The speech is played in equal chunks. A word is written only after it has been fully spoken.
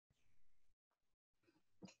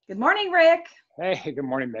Good morning, Rick. Hey, good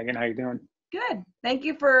morning, Megan. How you doing? Good. Thank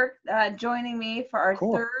you for joining me for our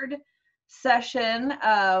Cool. third session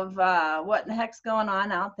of what in the heck's going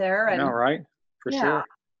on out there. I know, And right? For yeah, sure.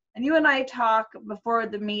 and you and I talk before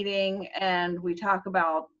the meeting, and we talk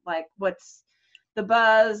about like what's the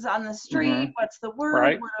buzz on the street, Mm-hmm. what's the word,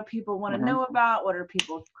 Right. what do people want to Mm-hmm. know about, what are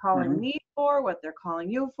people calling Mm-hmm. me for, what they're calling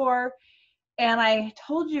you for. And I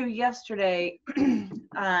told you yesterday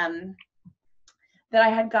that I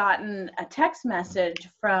had gotten a text message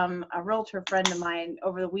from a realtor friend of mine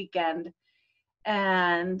over the weekend,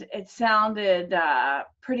 and it sounded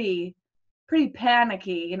pretty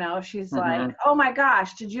panicky. She's like, Mm-hmm. "Oh my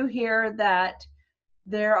gosh, did you hear that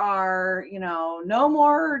there are, no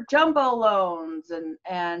more jumbo loans?"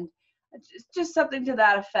 And it's just something to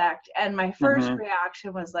that effect. And my first Mm-hmm.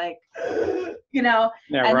 reaction was like, Yeah,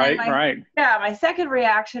 and then right, right. my second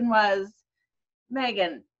reaction was,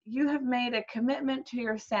 Megan, you have made a commitment to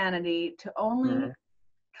your sanity to only Mm-hmm.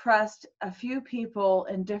 trust a few people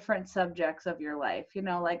in different subjects of your life.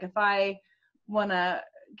 Like if I want to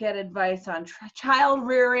get advice on child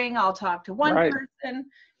rearing, I'll talk to one Right. person.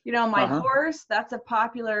 My Uh-huh. horse, that's a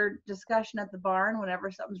popular discussion at the barn. Whenever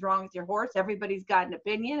something's wrong with your horse, everybody's got an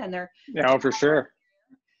opinion, and they're Yeah, oh, for sure.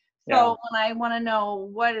 Yeah. so when I want to know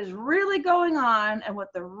what is really going on and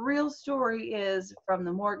what the real story is from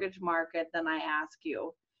the mortgage market, then I ask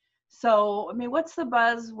you. So, I mean, what's the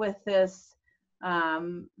buzz with this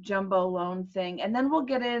jumbo loan thing? And then we'll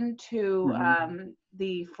get into Mm-hmm.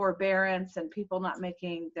 the forbearance and people not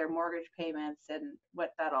making their mortgage payments and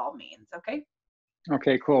what that all means. Okay.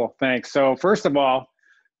 Okay, cool. Thanks. So first of all,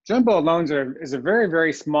 jumbo loans is a very,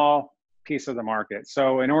 very small piece of the market.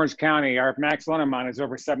 So in Orange County, our max loan amount is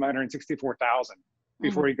over 764,000 Mm-hmm.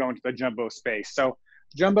 before you go into the jumbo space. So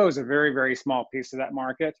jumbo is a very, very small piece of that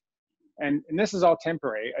market. And this is all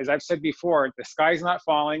temporary. As I've said before, the sky's not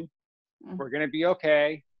falling. We're going to be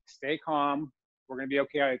okay. Stay calm. We're going to be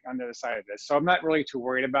okay on the other side of this. So I'm not really too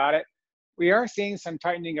worried about it. We are seeing some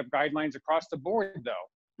tightening of guidelines across the board, though.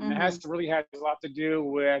 And it Mm-hmm. has a lot to do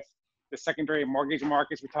with the secondary mortgage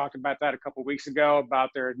markets. We talked about that a couple of weeks ago about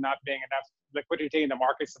there not being enough liquidity in the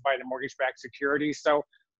markets to buy the mortgage-backed securities. So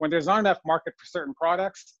when there's not enough market for certain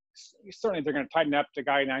products, certainly they're going to tighten up the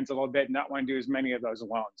guidelines a little bit and not want to do as many of those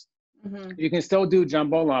loans. Mm-hmm. You can still do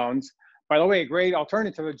jumbo loans. By the way, a great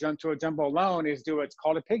alternative to a jumbo loan is do what's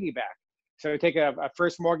called a piggyback. So take a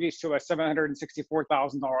first mortgage to a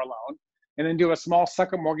 $764,000 loan, and then do a small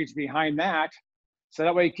second mortgage behind that. So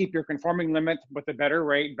that way you keep your conforming limit with a better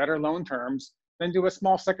rate, better loan terms, then do a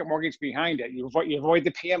small second mortgage behind it. You avoid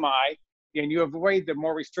the PMI, and you avoid the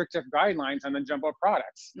more restrictive guidelines on the jumbo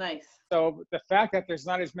products. Nice. So the fact that there's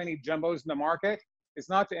not as many jumbos in the market is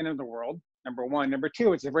not the end of the world, number one. Number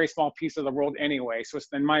two, it's a very small piece of the world anyway. So it's,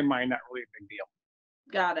 in my mind, not really a big deal.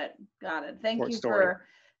 Got it. Got it. Thank Short you story.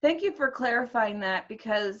 for clarifying that,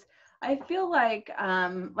 because I feel like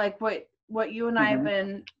what you and I have Mm-hmm.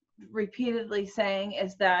 been repeatedly saying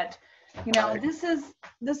is that, Right.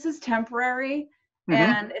 this is temporary Mm-hmm.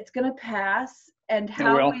 and it's going to pass, and It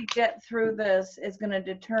how will. we get through this is going to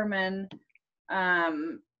determine,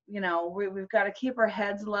 we've got to keep our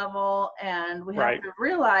heads level, and we have Right. to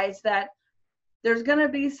realize that there's going to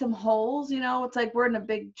be some holes. It's like we're in a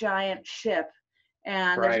big giant ship,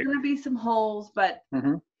 and there's Right. going to be some holes, but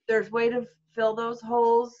Mm-hmm. there's way to fill those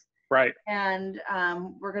holes, Right. and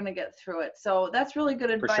we're going to get through it. So that's really good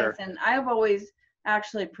For advice. sure. And I have always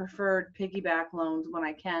actually preferred piggyback loans when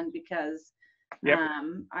I can, because Yep.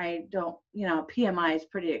 I don't, PMI is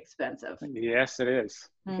pretty expensive. Yes, it is.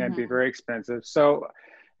 It can be Mm-hmm. very expensive. So,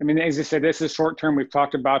 I mean, as I said, this is short term. We've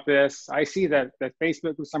talked about this. I see that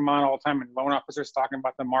Facebook groups I'm on all the time, and loan officers talking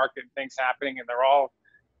about the market and things happening, and they're all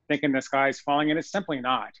thinking the sky's falling, and it's simply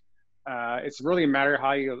not. It's really a matter of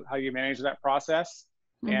how you manage that process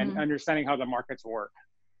and Mm-hmm. understanding how the markets work.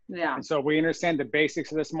 Yeah. And so we understand the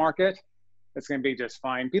basics of this market. It's going to be just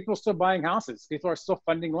fine. People are still buying houses. People are still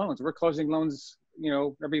funding loans. We're closing loans,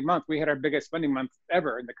 every month. We had our biggest funding month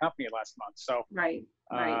ever in the company last month. So, Right.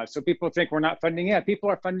 so people think we're not funding yet. People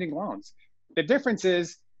are funding loans. The difference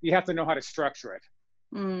is you have to know how to structure it.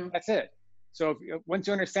 Mm-hmm. That's it. So once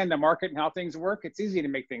you understand the market and how things work, it's easy to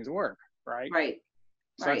make things work, right? Right.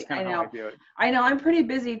 So that's kind of how I do it. I know. I'm pretty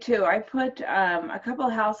busy too. I put a couple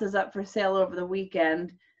of houses up for sale over the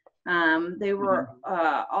weekend. They were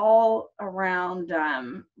all around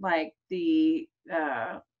like the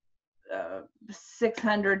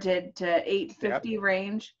 600 to 850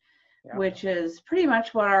 range, which is pretty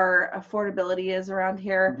much what our affordability is around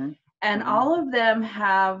here. Mm-hmm. And Mm-hmm. all of them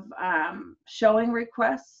have showing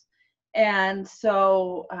requests. And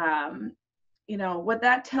so, you know, what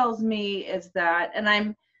that tells me is that, and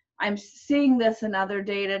I'm seeing this in other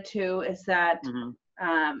data too, is that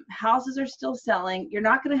houses are still selling. You're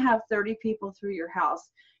not going to have 30 people through your house.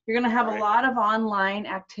 You're going to have a lot of online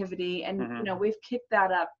activity, and you know, we've kicked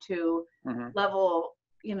that up to level,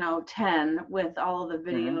 you know, 10 with all of the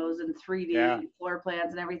videos and 3D floor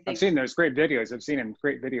plans and everything. I've seen those great videos. I've seen them,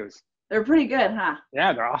 great videos. They're pretty good, huh?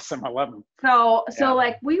 Yeah, they're awesome. I love them. So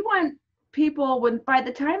like, we want people, when by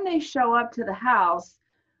the time they show up to the house,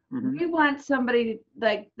 we want somebody,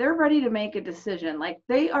 like, they're ready to make a decision. Like,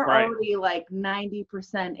 they are already like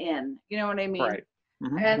 90% in, you know what I mean? Right.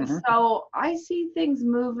 And so I see things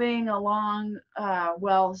moving along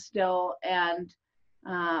well still, and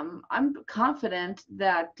I'm confident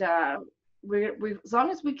that we as long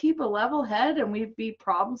as we keep a level head and we be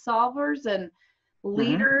problem solvers and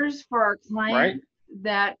leaders for our clients,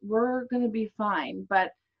 that we're going to be fine.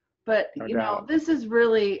 But no you know, this is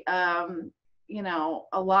really you know,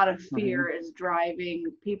 a lot of fear is driving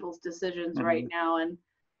people's decisions right now,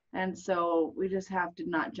 and so we just have to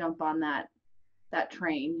not jump on that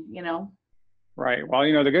train, you know. Right. Well,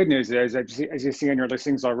 you know, the good news is, as you see in your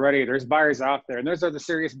listings already, there's buyers out there, and those are the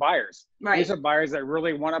serious buyers. These are buyers that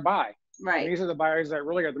really want to buy. And these are the buyers that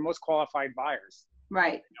really are the most qualified buyers. You know,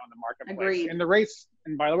 in the marketplace. Agreed. And the rates,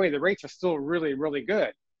 and by the way, the rates are still really, really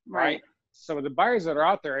good. Right. So the buyers that are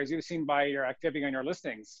out there, as you've seen by your activity on your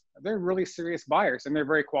listings, they're really serious buyers, and they're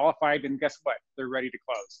very qualified. And guess what? They're ready to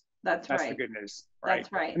close. That's the good news. That's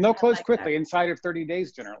right. And they'll close quickly inside of 30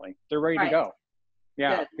 days generally. They're ready to go.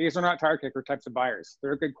 Yeah, good. These are not tire kicker types of buyers.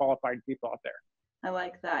 They're good qualified people out there. I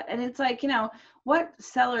like that. And it's like, you know, what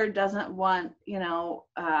seller doesn't want, you know,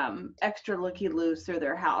 extra looky-loos through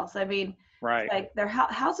their house? I mean, like, their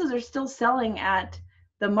houses are still selling at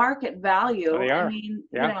the market value. They are. I mean,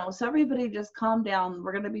 you know, so everybody just calm down.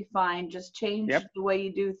 We're going to be fine. Just change the way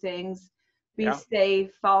you do things. Be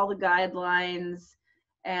safe, follow the guidelines,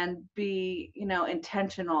 and be, you know,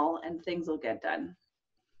 intentional, and things will get done.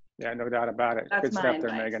 Yeah, no doubt about it. That's good stuff there,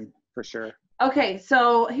 advice. Megan, for sure. Okay,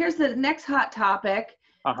 so here's the next hot topic.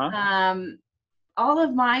 All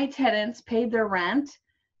of my tenants paid their rent,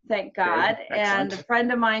 thank God. And a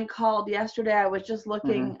friend of mine called yesterday. I was just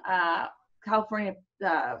looking, California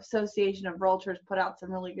Association of Realtors put out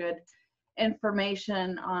some really good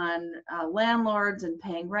information on landlords and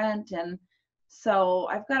paying rent. And so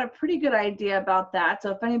I've got a pretty good idea about that.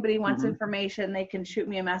 So if anybody wants information, they can shoot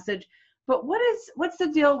me a message. But what's the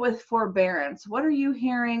deal with forbearance? What are you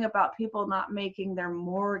hearing about people not making their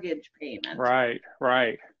mortgage payment? Right.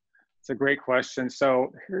 It's a great question.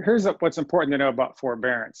 So here's what's important to know about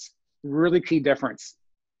forbearance. Really key difference.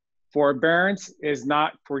 Forbearance is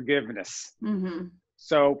not forgiveness.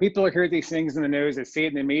 So people hear these things in the news, they see it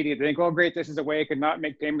in the media, they think, oh, great, this is a way I could not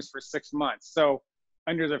make payments for 6 months. So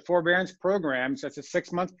under the forbearance programs, that's a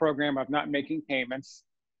 6-month program of not making payments.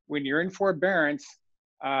 When you're in forbearance,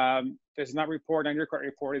 does not report on your credit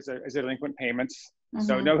report as delinquent payments.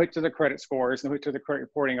 So no hit to the credit scores, no hit to the credit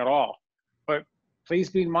reporting at all. But please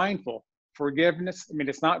be mindful, forgiveness, I mean,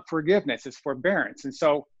 it's not forgiveness, it's forbearance. And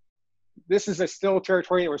so this is a still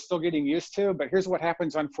territory that we're still getting used to, but here's what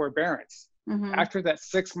happens on forbearance. After that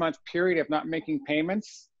 6-month period of not making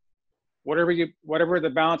payments, whatever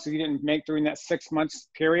the balance that you didn't make during that 6 months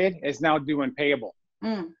period is now due and payable.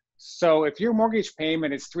 So if your mortgage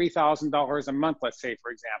payment is $3,000 a month, let's say,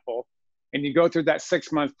 for example, and you go through that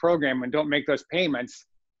 6-month program and don't make those payments,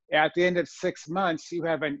 at the end of 6 months, you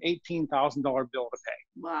have an $18,000 bill to pay.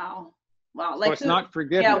 Wow. So like, it's not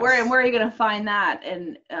forgiveness. Yeah, where are you going to find that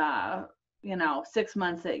in, you know, 6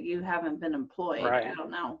 months that you haven't been employed? I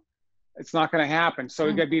don't know. It's not going to happen. So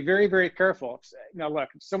you got to be very, very careful. Now, look,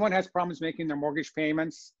 if someone has problems making their mortgage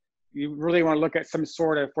payments, you really want to look at some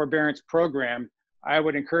sort of forbearance program. I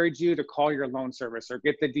would encourage you to call your loan servicer,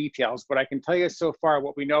 get the details. But I can tell you so far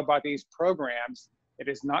what we know about these programs, it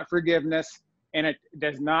is not forgiveness, and it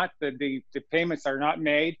does not, the payments are not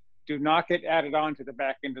made, do not get added on to the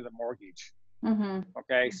back end of the mortgage.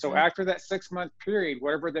 Okay, so after that 6-month period,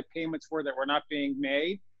 whatever the payments were that were not being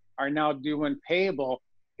made are now due and payable.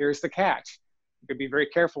 Here's the catch. You could be very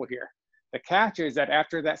careful here. The catch is that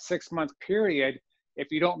after that 6-month period, if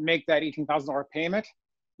you don't make that $18,000 payment,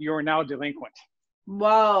 you are now delinquent.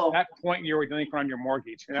 Whoa. At that point, you were delinquent on your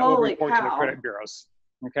mortgage, and that will report to the credit bureaus.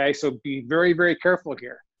 Okay, so be very, very careful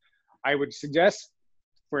here. I would suggest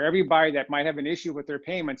for everybody that might have an issue with their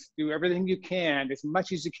payments, do everything you can, as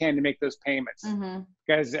much as you can, to make those payments.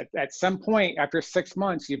 Because at some point after 6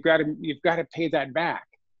 months, you've got to pay that back.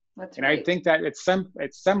 That's and I think that at some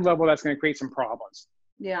level, that's going to create some problems.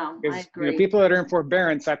 Yeah, I agree. You know, people that are in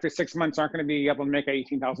forbearance after 6 months aren't going to be able to make an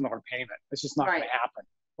 $18,000 payment. It's just not going to happen,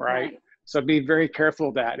 right? So be very careful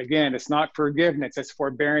of that. Again, it's not forgiveness, it's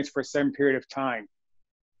forbearance for some period of time.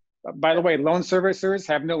 By the way, loan servicers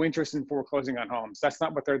have no interest in foreclosing on homes. That's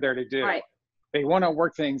not what they're there to do. Right. They want to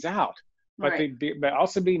work things out, but Right. but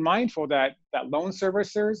also be mindful that loan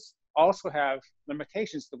servicers also have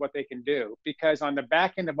limitations to what they can do, because on the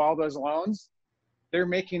back end of all those loans, they're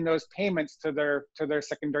making those payments to their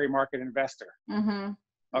secondary market investor. Mm-hmm.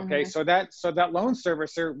 Okay, so that loan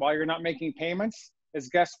servicer, while you're not making payments, is,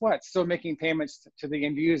 guess what? Still making payments to the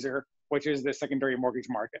end user, which is the secondary mortgage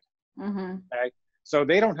market. Mm-hmm. Okay, so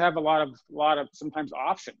they don't have a lot of sometimes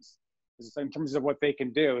options in terms of what they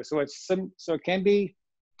can do. So it can be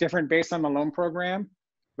different based on the loan program,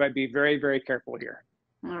 but be very, very careful here.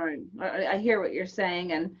 All right. I hear what you're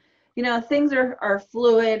saying, and things are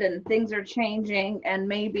fluid and things are changing, and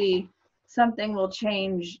maybe something will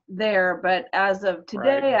change there. But as of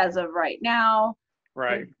today, Right. as of right now,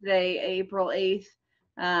 Right. today, April 8th,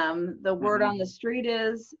 the word Mm-hmm. on the street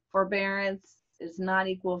is forbearance is not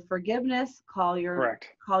equal forgiveness. Correct.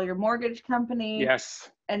 Call your mortgage company.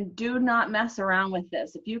 Yes. And do not mess around with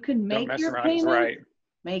this. If you can Don't make mess your around. Is payments, right.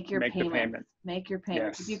 make your Make the payments. payment. Make your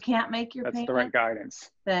payments. If you Yes. can't make your That's the right payments,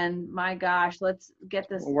 guidance. then my gosh, let's get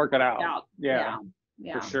this We'll work it worked out. Yeah.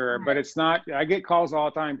 Yeah. For sure. All But right. it's not, I get calls all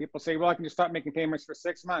the time. People say, well, I can just stop making payments for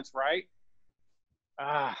 6 months, right?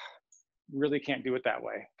 Really can't do it that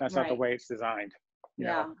way. That's not the Right. way it's designed.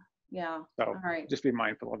 Yeah. Yeah. So All right. just be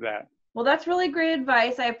mindful of that. Well, that's really great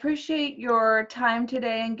advice. I appreciate your time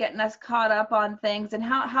today and getting us caught up on things. And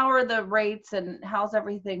how are the rates and how's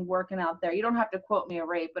everything working out there? You don't have to quote me a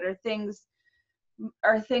rate, but are things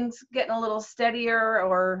getting a little steadier,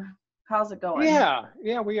 or how's it going? Yeah,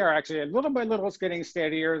 we are actually little by little. It's getting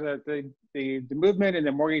steadier. The movement in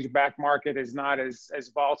the mortgage-backed market is not as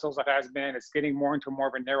volatile as it has been. It's getting more into more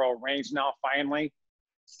of a narrow range now. Finally,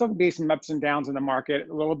 still be some ups and downs in the market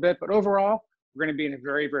a little bit, but overall, we're going to be in a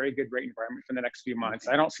very, very good rate environment for the next few months.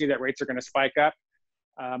 I don't see that rates are going to spike up.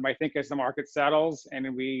 I think as the market settles and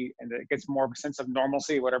it gets more of a sense of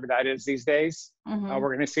normalcy, whatever that is these days, Mm-hmm.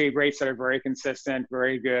 we're going to see rates that are very consistent,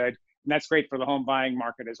 very good. And that's great for the home buying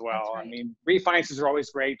market as well. Right. I mean, refinances are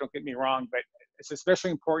always great, don't get me wrong, but it's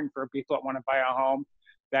especially important for people that want to buy a home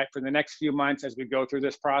that for the next few months as we go through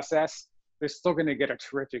this process, they're still going to get a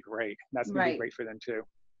terrific rate. That's going to be great for them too.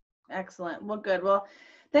 Excellent. Well, good. Well,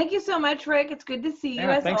 thank you so much, Rick. It's good to see you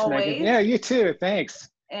as Thanks, always. Megan. Yeah, you too. Thanks.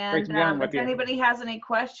 And Great to be on with if you. anybody has any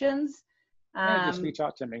questions, Just reach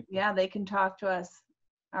out to me. Yeah, they can talk to us.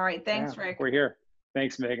 All right. Thanks, Rick. We're here.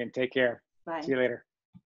 Thanks, Megan. Take care. Bye. See you later.